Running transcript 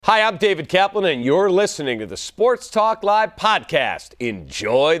Hi, I'm David Kaplan, and you're listening to the Sports Talk Live podcast.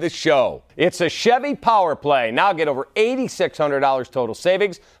 Enjoy the show. It's a Chevy Power Play. Now get over $8,600 total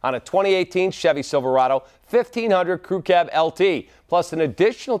savings on a 2018 Chevy Silverado 1500 Crew Cab LT, plus an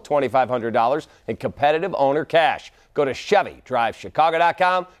additional $2,500 in competitive owner cash. Go to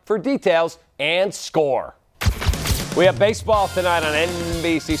ChevyDriveChicago.com for details and score. We have baseball tonight on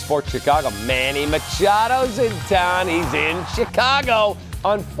NBC Sports Chicago. Manny Machado's in town. He's in Chicago.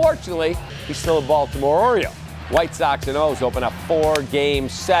 Unfortunately, he's still a Baltimore Oriole. White Sox and O's open a 4-game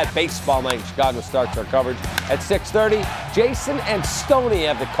set. Baseball night in Chicago starts our coverage at 6:30. Jason and Stoney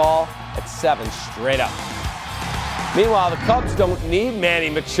have the call at 7 straight up. Meanwhile, the Cubs don't need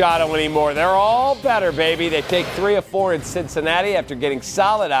Manny Machado anymore. They're all better, baby. They take 3 of 4 in Cincinnati after getting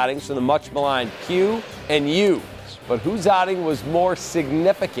solid outings from the much-maligned Q and U. But whose outing was more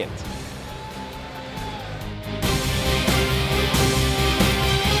significant?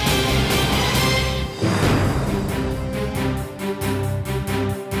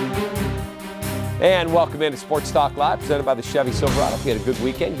 And welcome into Sports Talk Live, presented by the Chevy Silverado. If you had a good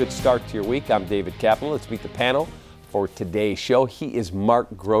weekend, good start to your week, I'm David Kaplan. Let's meet the panel for today's show. He is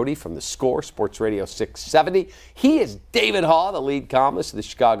Mark Grody from The Score, Sports Radio 670. He is David Hall, the lead columnist of the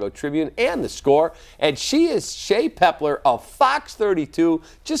Chicago Tribune and The Score. And she is Shay Pepler of Fox 32.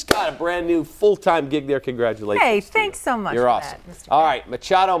 Just got a brand new full-time gig there. Congratulations. Hey, thanks so much. You're for awesome. That, Mr. All right,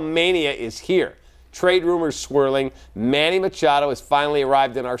 Machado Mania is here. Trade rumors swirling. Manny Machado has finally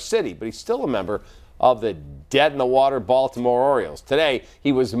arrived in our city, but he's still a member of the dead-in-the-water Baltimore Orioles. Today,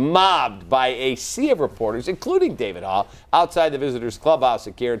 he was mobbed by a sea of reporters, including David Hall, outside the visitors' clubhouse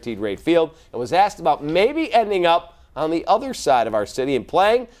at Guaranteed Rate Field, and was asked about maybe ending up on the other side of our city and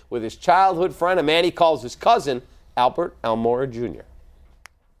playing with his childhood friend, a man he calls his cousin, Albert Almora Jr.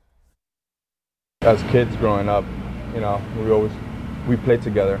 As kids growing up, we played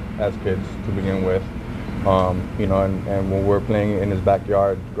together as kids to begin with, and when we're playing in his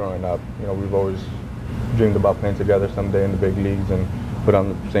backyard growing up, we've always dreamed about playing together someday in the big leagues and put on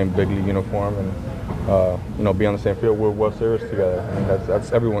the same big league uniform and, be on the same field. We're World Series together, and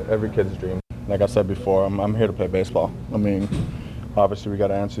that's every kid's dream. Like I said before, I'm here to play baseball. I mean, obviously we got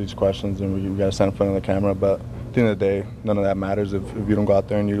to answer these questions and we got to stand in front of the camera, but at the end of the day, none of that matters if you don't go out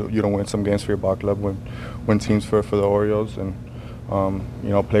there and you don't win some games for your ball club, win teams for the Orioles, and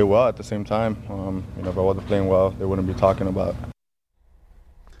play well at the same time. If I wasn't playing well, they wouldn't be talking about.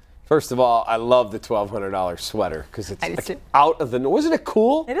 First of all, I love the $1,200 sweater because it's out of the norm. Wasn't it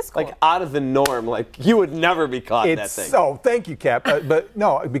cool? It is cool. Like out of the norm. Like you would never be caught in that thing. So, thank you, Cap. But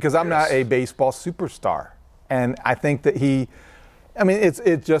no, because I'm not a baseball superstar. And I think that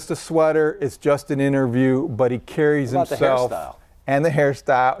it's just a sweater. It's just an interview, but he carries himself. The hairstyle? And the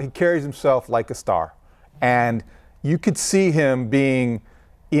hairstyle. He carries himself like a star. And you could see him being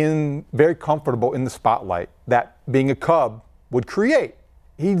very comfortable in the spotlight that being a Cub would create.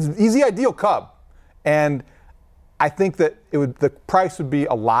 He's the ideal Cub, and I think that the price would be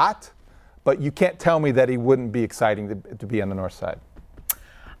a lot, but you can't tell me that he wouldn't be exciting to be on the north side.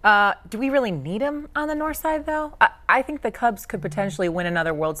 Do we really need him on the north side, though? I think the Cubs could potentially win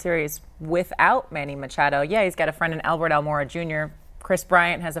another World Series without Manny Machado. Yeah, he's got a friend in Albert Almora Jr. Chris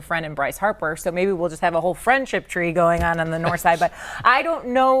Bryant has a friend in Bryce Harper, so maybe we'll just have a whole friendship tree going on the north side. But I don't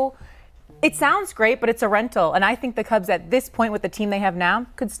know. It sounds great, but it's a rental. And I think the Cubs at this point with the team they have now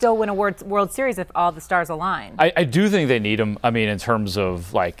could still win a World Series if all the stars align. I do think they need him. I mean, in terms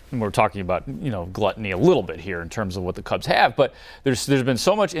of we're talking about, gluttony a little bit here in terms of what the Cubs have. But there's been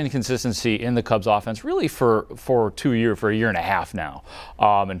so much inconsistency in the Cubs offense really for a year and a half now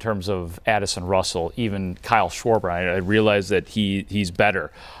in terms of Addison Russell, even Kyle Schwarber. I realize that he's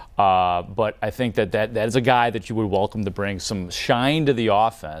better. But I think that is a guy that you would welcome to bring some shine to the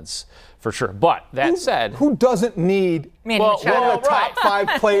offense. For sure. But that said, who doesn't need one of the top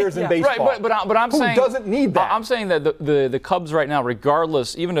 5 players in baseball? Right, but I'm saying who doesn't need that? I'm saying that the Cubs right now,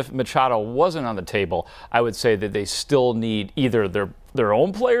 regardless, even if Machado wasn't on the table, I would say that they still need either their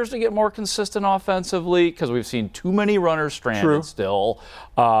own players to get more consistent offensively because we've seen too many runners stranded still,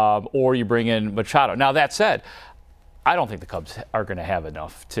 or you bring in Machado. Now that said, I don't think the Cubs are going to have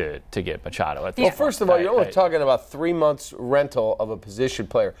enough to get Machado at this point. Well, first of all, you're only talking about 3 months rental of a position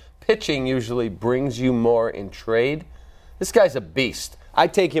player. Pitching usually brings you more in trade. This guy's a beast.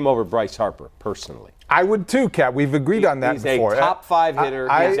 I'd take him over Bryce Harper, personally. I would too, Cap. We've agreed on that before. He's a top 5 hitter.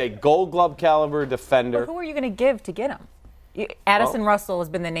 He's a Gold Glove caliber defender. But who are you going to give to get him? Addison Russell has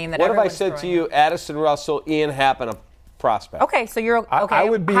been the name that everyone's everyone's What if I said to you, Addison Russell, Ian Happ, and a prospect? Okay, so you're okay. I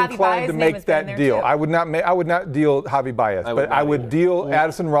would be Javi inclined to make that deal. Too. I would not deal Javi Baez, but I would deal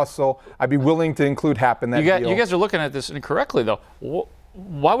Addison Russell. I'd be willing to include Happ in that deal. You guys are looking at this incorrectly, though.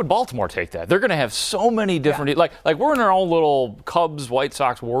 why would Baltimore take that? They're going to have so many different, like we're in our own little Cubs, White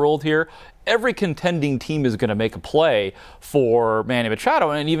Sox world here. Every contending team is going to make a play for Manny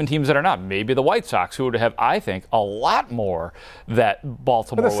Machado, and even teams that are not. Maybe the White Sox, who would have, I think, a lot more that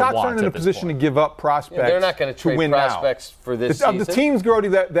Baltimore would want. But the Sox aren't in a position to give up prospects. They're not going to trade prospects for this season. The teams,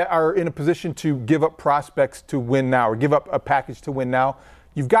 Grody, that are in a position to give up prospects to win now, or give up a package to win now,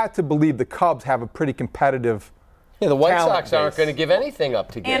 you've got to believe the Cubs have a pretty competitive. Yeah, the White Sox aren't going to give anything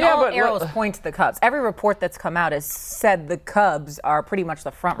up to get. And all arrows point to the Cubs. Every report that's come out has said the Cubs are pretty much the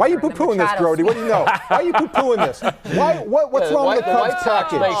front runner. Why are you poo-pooing this, Grody? What do you know? Why are you pooh-pooing this? What's wrong with the Cubs' White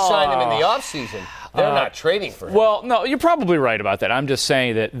Sox may sign him in the offseason. They're not trading for him. Well, no, you're probably right about that. I'm just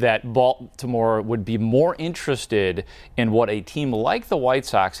saying that Baltimore would be more interested in what a team like the White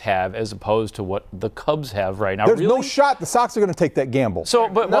Sox have as opposed to what the Cubs have right now. There's no shot the Sox are going to take that gamble. So,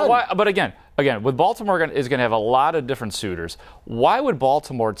 but again, with Baltimore is going to have a lot of different suitors. Why would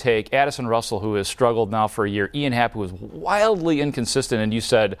Baltimore take Addison Russell, who has struggled now for a year, Ian Happ, who is wildly inconsistent, and you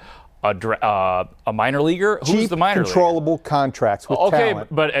said a minor leaguer? Who's the minor leaguer? Controllable contracts with talent.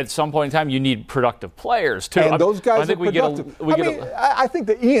 But at some point in time, you need productive players, too. And those guys are productive. I think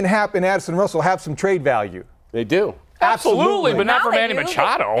that Ian Happ and Addison Russell have some trade value. They do. Absolutely, but not for Manny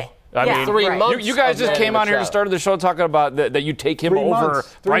Machado. I mean, 3 months. You guys just came on here and started the show talking about that you take him over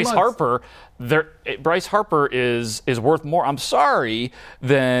Bryce Harper. Bryce Harper is worth more, I'm sorry,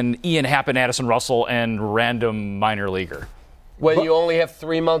 than Ian Happ and Addison Russell and random minor leaguer. When you only have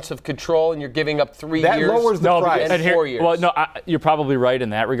 3 months of control and you're giving up 3 years. That lowers the price. And 4 years. Well, no, you're probably right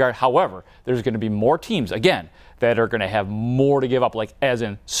in that regard. However, there's going to be more teams, again, that are going to have more to give up, like as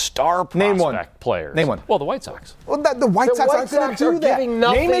in star prospect players. Name one. Well, the White Sox. Well, the White Sox aren't going to do that.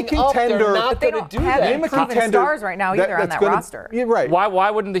 Name a contender. They're not going to do that. Name a contender. Stars right now either on that roster. You're right. Why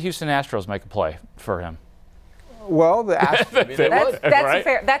wouldn't the Houston Astros make a play for him? Well, the Astros.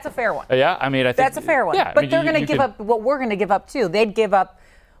 That's a fair one. Yeah, I mean, I think that's a fair one. Yeah, but they're going to give up what we're going to give up too. They'd give up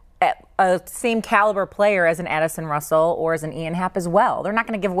a same caliber player as an Addison Russell or as an Ian Happ as well. They're not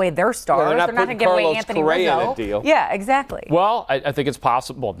going to give away their stars. They're not going to give away Anthony Correa Rizzo. in a deal. Yeah, exactly. Well, I think it's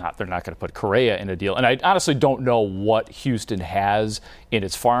possible. They're not going to put Correa in a deal. And I honestly don't know what Houston has in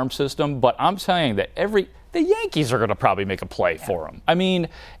its farm system, but I'm saying that the Yankees are going to probably make a play for him. I mean,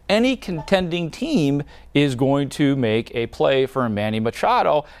 any contending team is going to make a play for Manny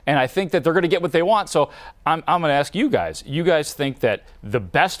Machado, and I think that they're going to get what they want. So I'm going to ask you guys. You guys think that the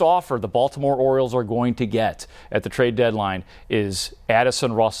best offer the Baltimore Orioles are going to get at the trade deadline is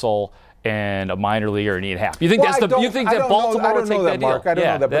Addison Russell and a minor leaguer and Ian Happ? You think that Baltimore would take that deal? Mark. I don't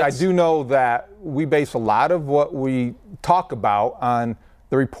know that, but I do know that we base a lot of what we talk about on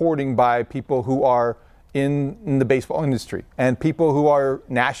the reporting by people who are in the baseball industry, and people who are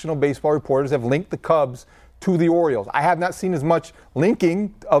national baseball reporters have linked the Cubs to the Orioles. I have not seen as much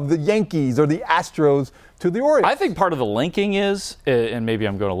linking of the Yankees or the Astros to the Orioles. I think part of the linking is, and maybe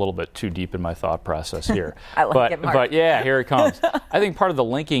I'm going a little bit too deep in my thought process here. I like it, Mark. But yeah, here it comes. I think part of the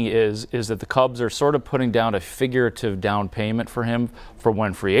linking is that the Cubs are sort of putting down a figurative down payment for him for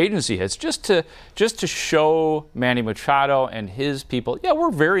when free agency hits, just to show Manny Machado and his people, yeah, we're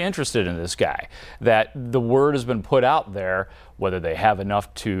very interested in this guy. That the word has been put out there. Whether they have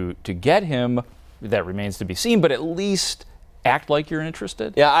enough to get him, that remains to be seen, but at least act like you're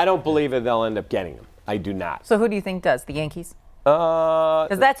interested. Yeah, I don't believe that they'll end up getting him. I do not. So who do you think does? The Yankees?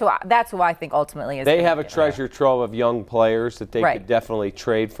 Because that's who I think ultimately is. They have a treasure trove of young players that they could definitely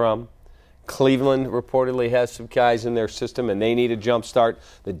trade from. Cleveland reportedly has some guys in their system, and they need a jump start.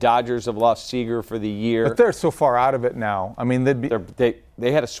 The Dodgers have lost Seager for the year. But they're so far out of it now. I mean,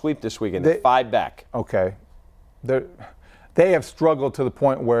 they had a sweep this weekend. They're 5 back. Okay. They have struggled to the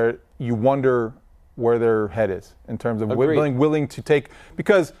point where you wonder where their head is in terms of willing to take,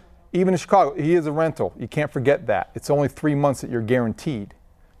 because even in Chicago, he is a rental. You can't forget that. It's only 3 months that you're guaranteed.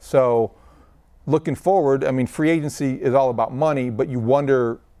 So looking forward, I mean, free agency is all about money, but you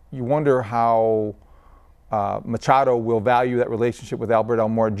wonder how Machado will value that relationship with Albert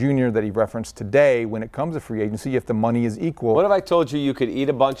Almora Jr. that he referenced today when it comes to free agency if the money is equal. What if I told you could eat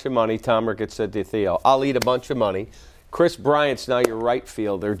a bunch of money? Tom Ricketts said to Theo, I'll eat a bunch of money. Chris Bryant's now your right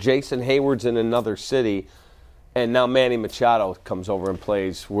fielder. Jason Hayward's in another city. And now Manny Machado comes over and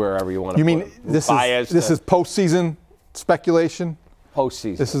plays wherever you want to put him. You mean this is postseason speculation?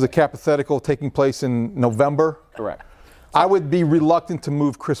 Postseason. This is a hypothetical taking place in November? Correct. I would be reluctant to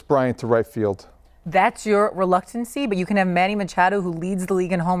move Chris Bryant to right field. That's your reluctancy, but you can have Manny Machado, who leads the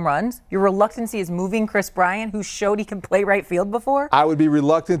league in home runs. Your reluctancy is moving Chris Bryant, who showed he can play right field before? I would be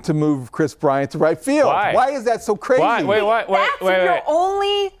reluctant to move Chris Bryant to right field. Why is that so crazy? Wait. That's your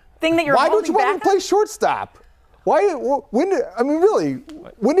only thing that you're Why holding don't you want him back to play shortstop? When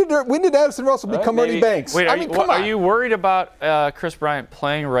did Addison Russell become Ernie Banks? Wait, come on. Are you worried about Chris Bryant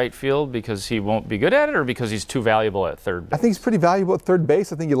playing right field because he won't be good at it, or because he's too valuable at third base? I think he's pretty valuable at third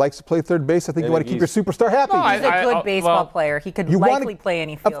base. I think he likes to play third base. I think you want to keep your superstar happy. He's a good baseball player. He could likely play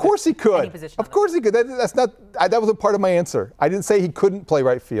any field. Of course he could. Any position Of course he could. That wasn't part of my answer. I didn't say he couldn't play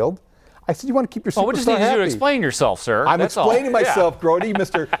right field. I said you want to keep your superstar we just need happy. you to explain yourself, sir. I'm explaining myself, Yeah.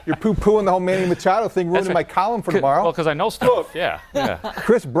 Grody. You're poo-pooing the whole Manny Machado thing, ruining my column for tomorrow. Well, because I know stuff. Yeah.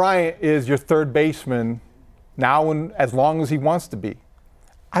 Chris Bryant is your third baseman now and as long as he wants to be.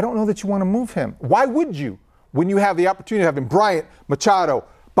 I don't know that you want to move him. Why would you? When you have the opportunity to have him, Bryant, Machado,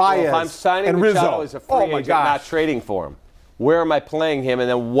 Baez, if I'm signing and Machado Rizzo. as a free agent, not trading for him, where am I playing him, and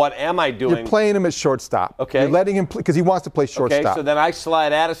then what am I doing? You're playing him at shortstop. Okay. You're letting him play because he wants to play shortstop. Okay, so then I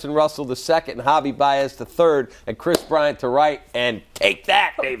slide Addison Russell to second and Javi Baez to third and Chris Bryant to right, and take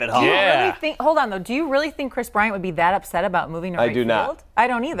that, David Hall. Yeah. Hold on, though. Do you really think Chris Bryant would be that upset about moving to right field? I do not. I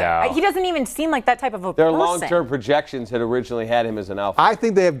don't either. No. He doesn't even seem like that type of a Their person. long-term projections had originally had him as an outfielder. I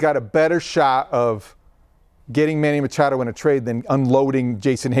think they have got a better shot of getting Manny Machado in a trade than unloading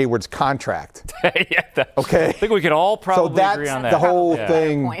Jason Hayward's contract. Okay. I think we could all probably agree on that. The whole Yeah.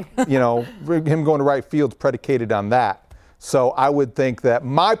 thing, him going to right field is predicated on that. So I would think that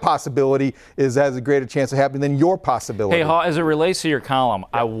my possibility has a greater chance of happening than your possibility. Hey, Hall, as it relates to your column,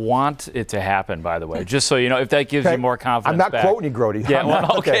 I want it to happen, by the way, just so you know, if that gives you more confidence. I'm not back. quoting you, Grody.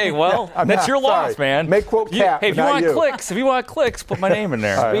 Yeah, that's your loss, man. Make quote Cap, Hey, if you want clicks, put my name in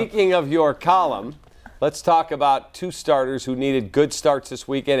there. Speaking of your column, let's talk about two starters who needed good starts this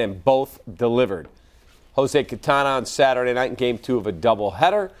weekend and both delivered. Jose Quintana on Saturday night in Game 2 of a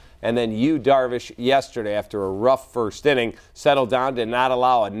doubleheader, and then Yu Darvish yesterday after a rough first inning. Settled down, did not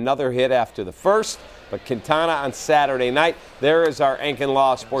allow another hit after the first. But Quintana on Saturday night. There is our Ankin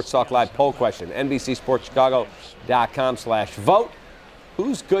Law Sports Talk Live poll question. NBCSportsChicago.com/vote.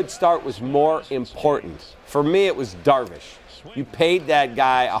 Whose good start was more important? For me, it was Darvish. You paid that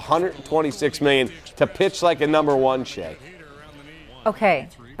guy $126 million to pitch like a number one, Shay. Okay,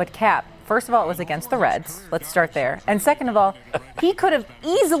 but Cap, first of all, it was against the Reds. Let's start there. And second of all, he could have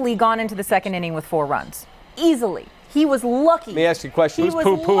easily gone into the second inning with 4 runs. Easily. He was lucky. Let me ask you a question. He Who's was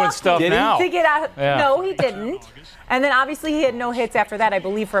poo-pooing lucky stuff now? to get out. Yeah. No, he didn't. And then obviously he had no hits after that, I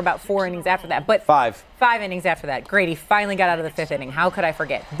believe, for about 4 innings after that. But 5 innings after that. Great. He finally got out of the 5th inning. How could I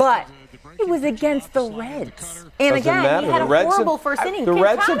forget? But it was against the Reds. And again, matter. he had The a Reds horrible have- first inning. the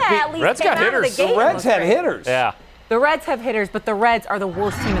Reds Quintana have beat- at least Reds came got out of hitters. the gate The and Reds was had great. hitters. Yeah. The Reds have hitters, but the Reds are the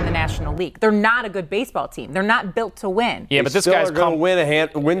worst team in the National League. They're not a good baseball team. They're not built to win. Yeah, but this still guy's are going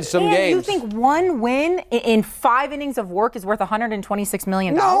to win some And games. you think one win in 5 innings of work is worth $126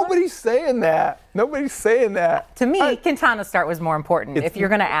 million? Nobody's saying that. Nobody's saying that. To me, Quintana's start was more important, if you're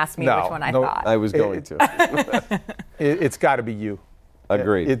going to ask me which one I thought. I was going to. It's got to be you.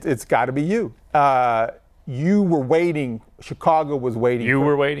 Agreed. It's got to be you. You were waiting. Chicago was waiting. You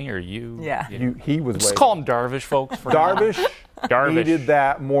were waiting, or you? Yeah. He was Just waiting. call him Darvish, folks. For now. Darvish needed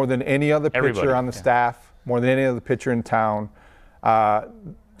that more than any other pitcher Everybody, on the staff, more than any other pitcher in town.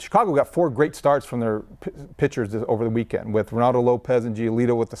 Chicago got 4 great starts from their pitchers over the weekend, with Ronaldo Lopez and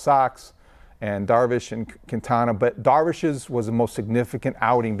Giolito with the Sox, and Darvish and Quintana. But Darvish's was the most significant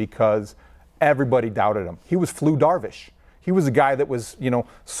outing because everybody doubted him. He was flu Darvish. He was a guy that was,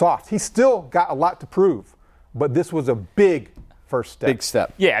 soft. He still got a lot to prove, but this was a big first step. Big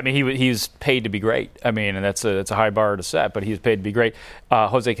step. Yeah, I mean, he's paid to be great. I mean, and that's a high bar to set, but he's paid to be great.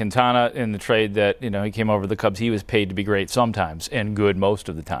 Jose Quintana, in the trade that, he came over to the Cubs, he was paid to be great sometimes and good most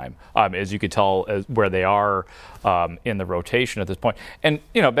of the time, as you could tell where they are in the rotation at this point. And,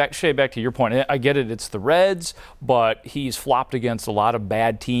 back to your point, I get it, it's the Reds, but he's flopped against a lot of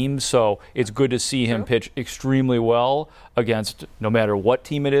bad teams, so it's good to see him pitch extremely well against no matter what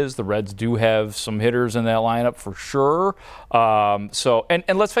team it is. The Reds do have some hitters in that lineup for sure. And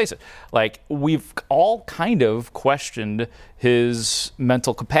let's face it, we've all kind of questioned his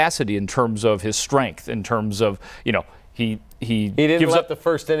mental capacity in terms of his strength, in terms of, he didn't gives let up the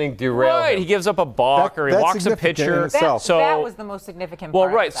first inning derail right. him. He gives up a balk, or he that's walks a significant in pitcher. itself. That was the most significant Well,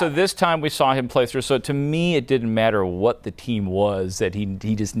 part. right. of So that. this time we saw him play through. So to me, it didn't matter what the team was, that he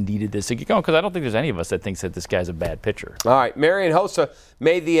just needed this to get going, because I don't think there's any of us that thinks that this guy's a bad pitcher. All right, Marian Hossa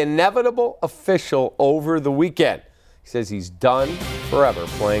made the inevitable official over the weekend. He says he's done forever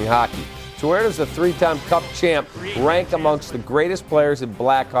playing hockey. So where does the 3-time Cup champ rank amongst the greatest players in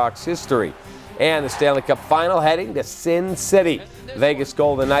Blackhawks history? And the Stanley Cup final heading to Sin City. Vegas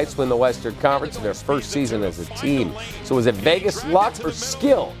Golden Knights win the Western Conference in their first season as a team. So is it Vegas luck or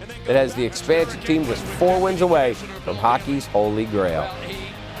skill that has the expansion team just 4 wins away from hockey's holy grail?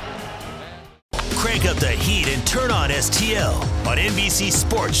 Crank up the heat and turn on STL. On NBC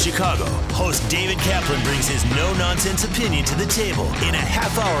Sports Chicago, host David Kaplan brings his no-nonsense opinion to the table in a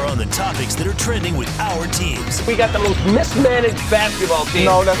half hour on the topics that are trending with our teams. We got the most mismanaged basketball team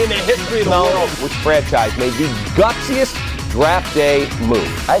in the history of the world. Which franchise made the gutsiest draft day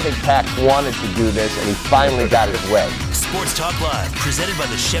move? I think Pax wanted to do this, and he finally got his way. Sports Talk Live, presented by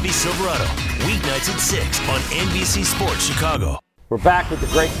the Chevy Silverado. Weeknights at 6 on NBC Sports Chicago. We're back with the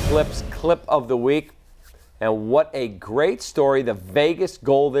great clip of the week. And what a great story the Vegas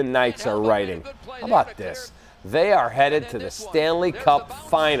Golden Knights are writing. How about this? They are headed to the Stanley Cup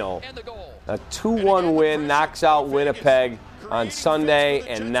Final. A 2-1 win knocks out Winnipeg on Sunday,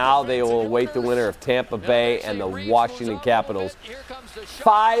 and now they will await the winner of Tampa Bay and the Washington Capitals.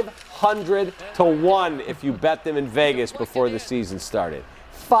 500-1 if you bet them in Vegas before the season started.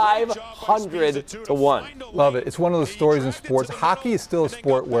 500-1. Love it. It's one of those stories in sports. Hockey is still a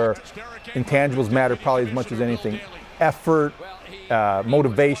sport where intangibles matter probably as much as anything. Effort,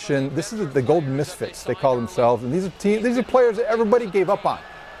 motivation. This is the Golden Misfits, they call themselves. And these are players that everybody gave up on.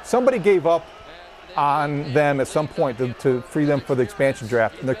 Somebody gave up on them at some point to free them for the expansion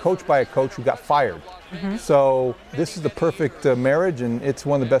draft. And they're coached by a coach who got fired. Mm-hmm. So this is the perfect marriage, and it's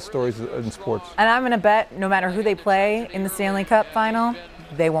one of the best stories in sports. And I'm going to bet no matter who they play in the Stanley Cup final,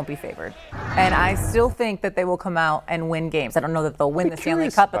 they won't be favored. And I still think that they will come out and win games. I don't know that they'll win the Stanley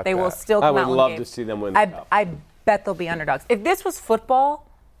Cup, but they will still come out and win games. I would love to see them win the Cup. I bet they'll be underdogs. If this was football,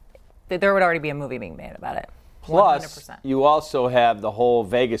 there would already be a movie being made about it. Plus, 100%. You also have the whole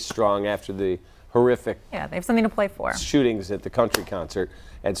Vegas strong after the horrific they have something to play for. Shootings at the country concert.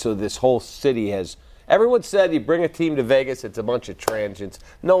 And so this whole city has – everyone said you bring a team to Vegas, it's a bunch of transients.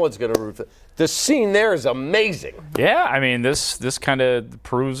 No one's going to root for – the scene there is amazing. Yeah, I mean, this kind of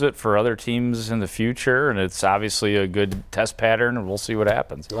proves it for other teams in the future, and it's obviously a good test pattern, and we'll see what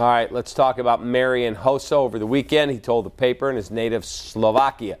happens. All right, let's talk about Marian Hossa. Over the weekend, he told the paper in his native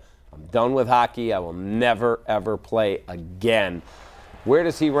Slovakia, I'm done with hockey. I will never, ever play again. Where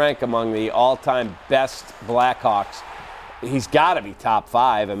does he rank among the all-time best Blackhawks? He's got to be top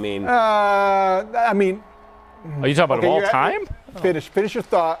 5. I mean, are you talking about all time? Finish your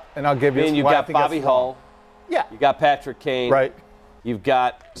thought, and I'll give you. You've got Bobby Hull. Yeah. You got Patrick Kane. Right. You've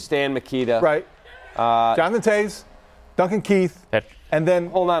got Stan Mikita. Right. Jonathan Toews, Duncan Keith, and then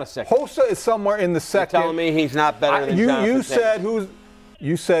hold on a second. Hossa is somewhere in the second. You're telling me he's not better than Jonathan Toews.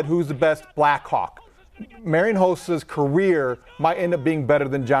 You said who's the best Blackhawk? Marian Hossa's career might end up being better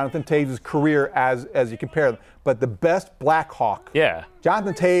than Jonathan Toews' career as you compare them. But the best Blackhawk,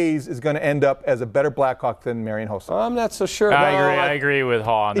 Jonathan Toews is going to end up as a better Blackhawk than Marian Hossa. I'm not so sure. I agree with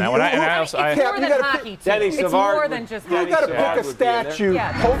Hall on that one. It's more than hockey, too. It's more than just hockey. You've got to pick a statue,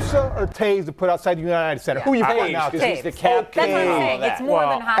 Hossa or Toews, to put outside the United Center. Who are you putting out there? He's the captain. That's what I'm saying. It's more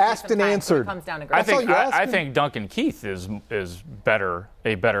than hockey. Asked and answered. I think Duncan Keith is better.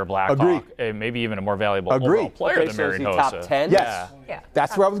 A better Blackhawk, maybe even a more valuable overall player than Marian Hossa. Top 10? Yes. Yeah.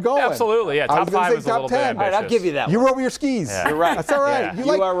 That's where I was going. Absolutely, yeah. Top 5 is a little bit ambitious. All right, I'll give you that one. You were over your skis. Yeah. You're right. That's all right. Yeah.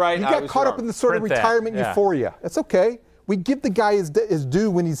 You are right. You got caught up in the sort of retirement euphoria. That's okay. We give the guy his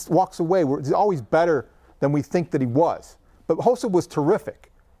due when he walks away. He's always better than we think that he was. But Hossa was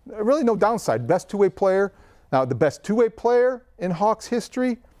terrific. Really no downside. Best two-way player. Now, the best two-way player in Hawks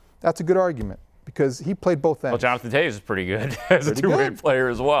history, that's a good argument, because he played both ends. Well, Jonathan Toews is pretty good as a two-way player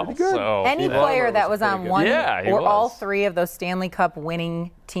as well. So, any player that was on one or all three of those Stanley Cup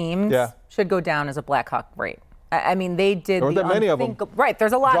winning teams should go down as a Blackhawk great. I mean, they did. There weren't that many of them. Right,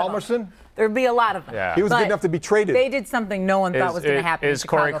 there's a lot of them. There'd be a lot of them. Yeah. He was good enough to be traded. They did something no one thought was going to happen. Is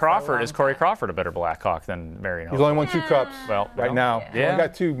Corey Crawford a better Blackhawk than Marian Hossa? He's only won 2 cups. Right now. Yeah. He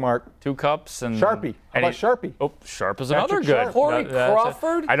got 2, Mark. 2 cups and Sharpie. How about Sharpie? Oh, Sharp is another good. Corey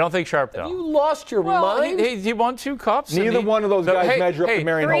Crawford? I don't think Sharp though. You lost your mind. He won 2 cups. Neither one of those guys measure up to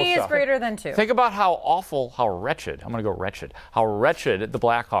Marian Hossa. 3 is greater than 2. Think about how wretched. I'm going to go wretched. How wretched the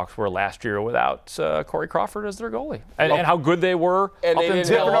Blackhawks were last year without Corey Crawford as their goalie, and how good they were. And up they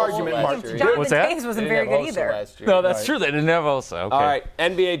didn't until have argument, Mark. Jonathan Toews wasn't very good either. No, that's true. They didn't have Hossa. Okay. All right,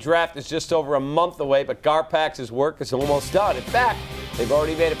 NBA draft is just over a month away, but Garpax's work is almost done. In fact, they've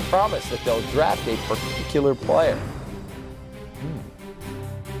already made a promise that they'll draft a particular player.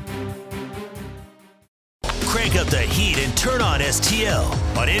 Crank up the heat and turn on STL.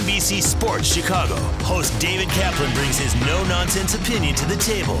 On NBC Sports Chicago, host David Kaplan brings his no-nonsense opinion to the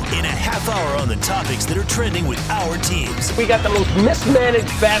table in a half hour on the topics that are trending with our teams. We got the most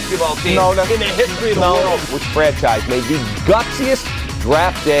mismanaged basketball team in the history of the world. Which franchise made the gutsiest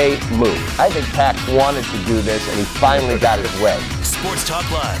draft day move? I think Pax wanted to do this, and he finally got his way. Sports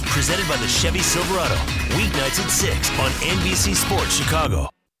Talk Live, presented by the Chevy Silverado. Weeknights at 6 on NBC Sports Chicago.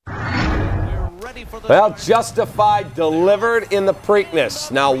 Well, Justified delivered in the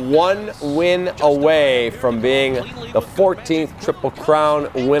Preakness. Now 1 win away from being the 14th Triple Crown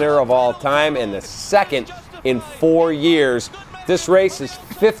winner of all time and the second in 4 years. This race is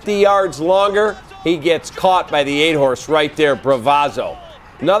 50 yards longer. He gets caught by the 8-horse right there, Bravazzo.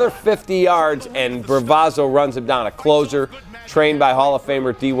 Another 50 yards, and Bravazzo runs him down. A closer trained by Hall of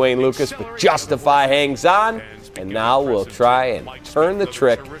Famer D. Wayne Lucas, but Justify hangs on. And now we'll try and turn the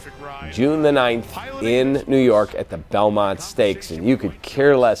trick June the 9th in New York at the Belmont Stakes. And you could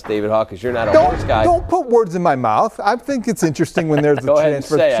care less, David Hawk, because you're not a horse guy. Don't put words in my mouth. I think it's interesting when there's a chance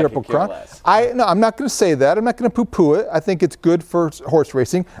for the Triple Crown. No, I'm not going to say that. I'm not going to poo-poo it. I think it's good for horse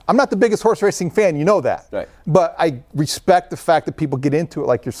racing. I'm not the biggest horse racing fan. You know that. Right. But I respect the fact that people get into it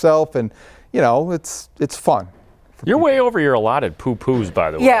like yourself, and, it's fun. You're way over your allotted poo-poos,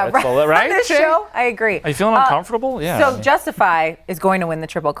 by the way. Yeah, That's all, right? On this show, I agree. Are you feeling uncomfortable? Yeah. So Justify is going to win the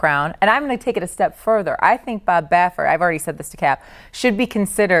Triple Crown, and I'm going to take it a step further. I think Bob Baffert, I've already said this to Cap, should be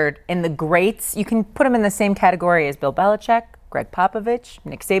considered in the greats. You can put him in the same category as Bill Belichick, Greg Popovich,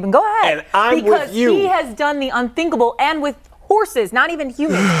 Nick Saban. Go ahead. And I'm with you. Because he has done the unthinkable, and with horses, not even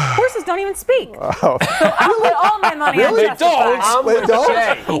humans. Horses don't even speak. Oh. So I'll put all my money on Justify. They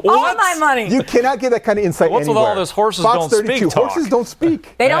don't? All my money. You cannot get that kind of insight What's anywhere. with all this horses Fox don't 32, speak talk? Horses don't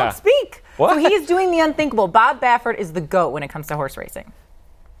speak. They Yeah. don't speak. What? So he is doing the unthinkable. Bob Baffert is the GOAT when it comes to horse racing.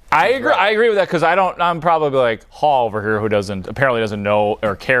 I agree. I agree with that because I'm probably like Hall over here who apparently doesn't know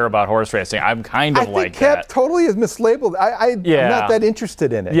or care about horse racing. I'm kind of I think like Cap that. totally is mislabeled. I'm not that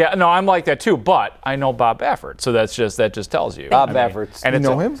interested in it. Yeah, no, I'm like that too. But I know Bob Baffert, so that just tells you. Bob Baffert's. And You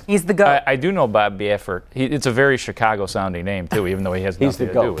know him? He's the GOAT. I do know Bob Baffert. It's a very Chicago-sounding name too, even though he has nothing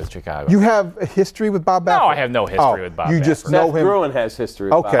the to do GOAT. with Chicago. You have a history with Bob Baffert? No, I have no history with Bob You just Baffert. know Seth him. Gruen has history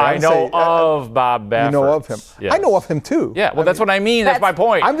with Okay. Bob. I know of Bob Baffert. You know of him. Yes. I know of him too. Yeah, well, that's what I mean. That's my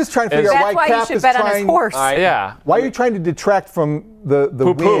point. I'm just trying to figure out That's why Cap you should is bet on his trying. horse. Yeah. Why are you trying to detract from the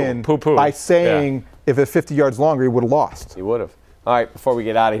win by saying if it's 50 yards longer he would have lost? He would have. All right, before we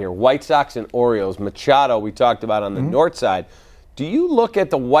get out of here, White Sox and Orioles. Machado, we talked about on the north side. Do you look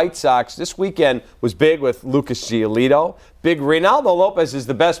at the White Sox? This weekend was big with Lucas Giolito. Big Reynaldo Lopez is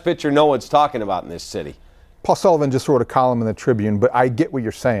the best pitcher no one's talking about in this city. Paul Sullivan just wrote a column in the Tribune, but I get what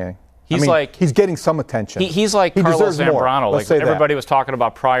you're saying. He's getting some attention. He's like he Carlos deserves more. Zambrano. Let's Like say everybody was talking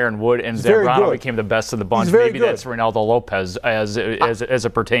about Pryor and Wood, and very Zambrano good. became the best of the bunch. He's very Maybe good. that's Reynaldo Lopez as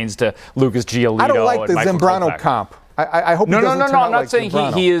it pertains to Lucas Giolito. I don't like and the Michael Zambrano Kopech. comp. I hope No, he doesn't turn out I'm not like saying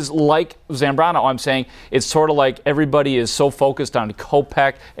Zambrano. he is like Zambrano. I'm saying it's sort of like everybody is so focused on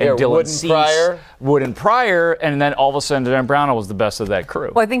Kopech and Yeah, Dylan Wood and Cease, Pryor. Wood and Pryor, and then all of a sudden Zambrano was the best of that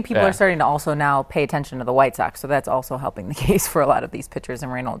crew. Well, I think people Yeah. are starting to also now pay attention to the White Sox, so that's also helping the case for a lot of these pitchers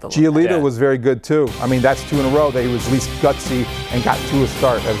and Reynaldo Lopez. Giolito was very good too. I mean, that's 2 in a row that he was at least gutsy and got to a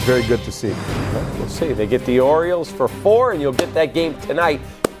start. That's very good to see. We'll see. They get the Orioles for 4, and you'll get that game tonight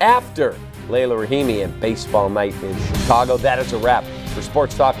after Layla Rahimi and Baseball Night in Chicago. That is a wrap for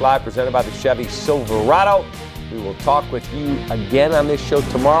Sports Talk Live, presented by the Chevy Silverado. We will talk with you again on this show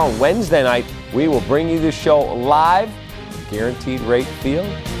tomorrow. Wednesday night, we will bring you this show live, Guaranteed Rate Field,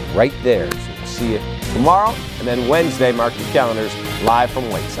 right there. So we'll see you tomorrow, and then Wednesday, mark your calendars, live from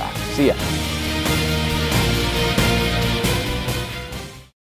White Sox. See ya.